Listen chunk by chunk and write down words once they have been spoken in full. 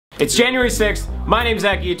It's January 6th, my name's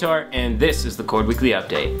Guitor, and this is the Chord Weekly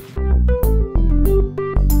Update.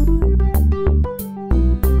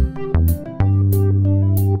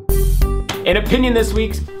 In Opinion this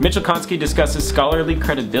week, Mitchell Konsky discusses scholarly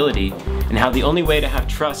credibility and how the only way to have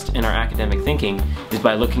trust in our academic thinking is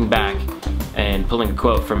by looking back and pulling a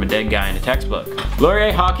quote from a dead guy in a textbook.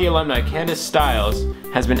 Laurier hockey alumni Candice Styles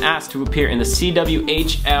has been asked to appear in the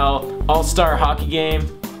CWHL All-Star Hockey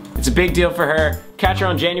Game. It's a big deal for her. Catch her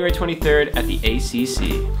on January 23rd at the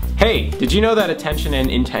ACC. Hey, did you know that attention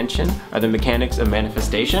and intention are the mechanics of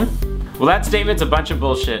manifestation? Well, that statement's a bunch of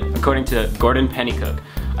bullshit, according to Gordon Pennycook,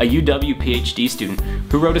 a UW PhD student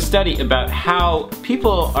who wrote a study about how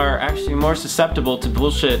people are actually more susceptible to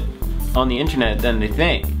bullshit on the internet than they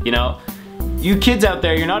think. You know, you kids out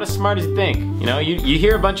there, you're not as smart as you think. You know, you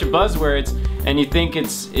hear a bunch of buzzwords and you think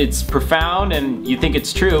it's profound and you think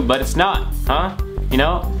it's true, but it's not, huh? You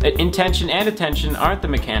know, intention and attention aren't the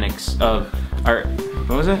mechanics of art.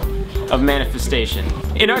 What was it? Of manifestation.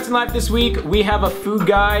 In Arts and Life this week, we have a food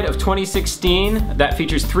guide of 2016 that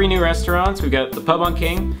features 3 new restaurants. We've got the Pub on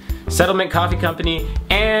King, Settlement Coffee Company,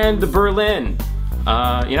 and the Berlin.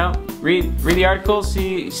 You know, read the article,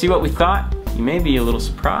 see what we thought. You may be a little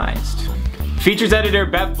surprised. Features editor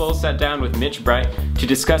Beth Bull sat down with Mitch Bright to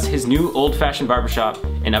discuss his new old-fashioned barbershop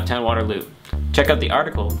in Uptown Waterloo. Check out the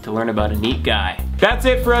article to learn about a neat guy. That's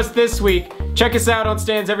it for us this week. Check us out on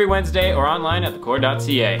stands every Wednesday or online at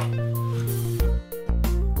thechord.ca.